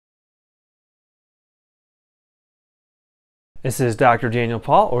This is Dr. Daniel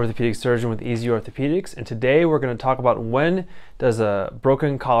Paul, orthopedic surgeon with Easy Orthopedics, and today we're going to talk about when does a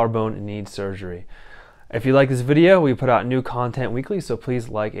broken collarbone need surgery. If you like this video, we put out new content weekly, so please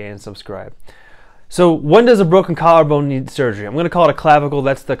like and subscribe. So when does a broken collarbone need surgery? I'm going to call it a clavicle.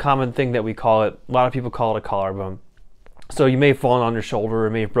 That's the common thing that we call it. A lot of people call it a collarbone. So you may have fallen on your shoulder,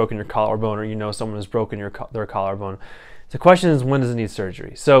 or may have broken your collarbone, or you know someone has broken their collarbone. The question is, when does it need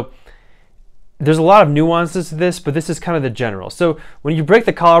surgery? So there's a lot of nuances to this, but this is kind of the general. So when you break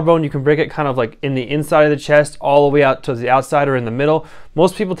the collarbone, you can break it kind of like in the inside of the chest all the way out to the outside or in the middle.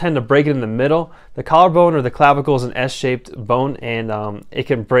 Most people tend to break it in the middle. The collarbone or the clavicle is an S-shaped bone, and it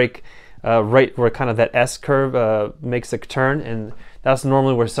can break right where kind of that S curve makes a turn, and that's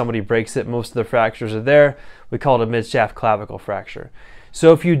normally where somebody breaks it. Most of the fractures are there. We call it a mid-shaft clavicle fracture.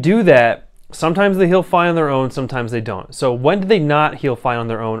 So if you do that, sometimes they heal fine on their own, sometimes they don't. So when do they not heal fine on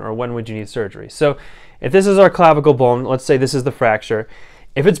their own, or when would you need surgery? So if this is our clavicle bone, let's say this is the fracture.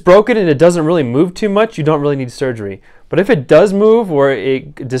 If it's broken and it doesn't really move too much, you don't really need surgery. But if it does move, or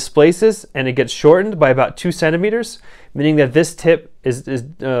it displaces and it gets shortened by about 2 centimeters, meaning that this tip is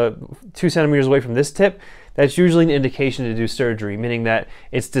 2 centimeters away from this tip, that's usually an indication to do surgery, meaning that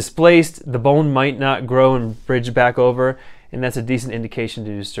it's displaced, the bone might not grow and bridge back over, and that's a decent indication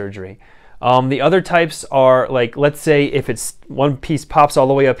to do surgery. The other types are, like, let's say if it's one piece pops all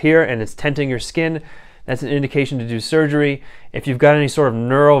the way up here and it's tenting your skin, that's an indication to do surgery. If you've got any sort of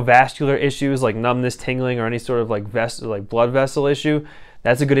neurovascular issues like numbness, tingling, or any sort of like blood vessel issue,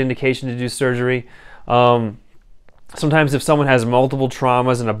 that's a good indication to do surgery. Sometimes if someone has multiple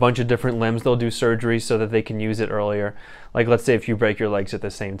traumas and a bunch of different limbs, they'll do surgery so that they can use it earlier. Like, let's say if you break your legs at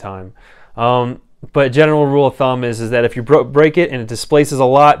the same time. But general rule of thumb is that if you break it and it displaces a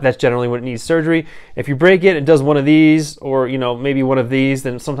lot, that's generally when it needs surgery. If you break it, it does one of these, or maybe one of these,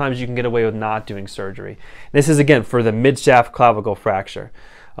 then sometimes you can get away with not doing surgery. This is again for the mid-shaft clavicle fracture.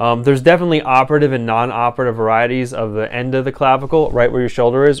 There's definitely operative and non-operative varieties of the end of the clavicle, right where your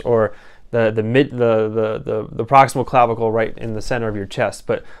shoulder is, or the proximal clavicle right in the center of your chest.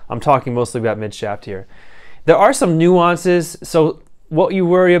 But I'm talking mostly about mid-shaft here. There are some nuances. So what you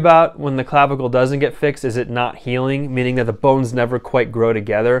worry about when the clavicle doesn't get fixed is it not healing, meaning that the bones never quite grow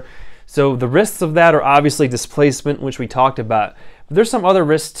together. So the risks of that are obviously displacement, which we talked about. But there's some other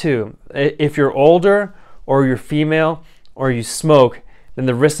risks too. If you're older, or you're female, or you smoke, then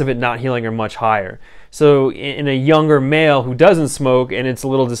the risks of it not healing are much higher. So in a younger male who doesn't smoke and it's a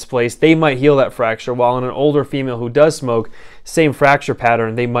little displaced, they might heal that fracture, while in an older female who does smoke, same fracture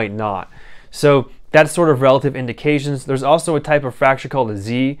pattern, they might not. So that's sort of relative indications. There's also a type of fracture called a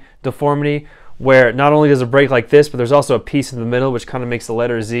Z deformity, where not only does it break like this, but there's also a piece in the middle which kind of makes the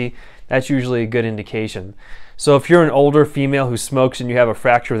letter Z. That's usually a good indication. So if you're an older female who smokes and you have a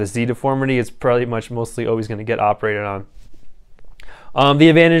fracture with a Z deformity, it's probably mostly always going to get operated on. The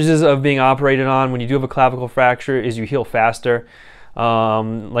advantages of being operated on when you do have a clavicle fracture is you heal faster.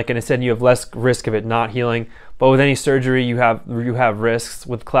 Like I said, you have less risk of it not healing. But with any surgery, you have risks.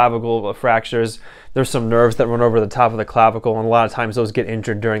 With clavicle fractures, there's some nerves that run over the top of the clavicle, and a lot of times those get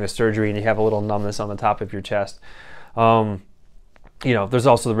injured during the surgery, and you have a little numbness on the top of your chest. There's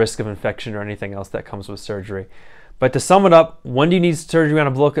also the risk of infection or anything else that comes with surgery. But to sum it up, when do you need surgery on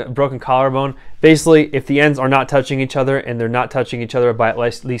a broken collarbone? Basically, if the ends are not touching each other, and they're not touching each other by at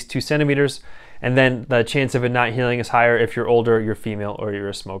least 2 centimeters, and then the chance of it not healing is higher if you're older, you're female, or you're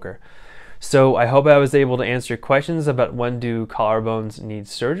a smoker. So I hope I was able to answer your questions about when do collarbones need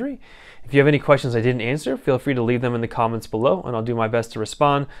surgery. If you have any questions I didn't answer, feel free to leave them in the comments below, and I'll do my best to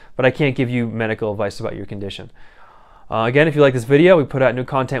respond, but I can't give you medical advice about your condition. Again, if you like this video, we put out new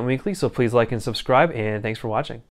content weekly, so please like and subscribe, and thanks for watching.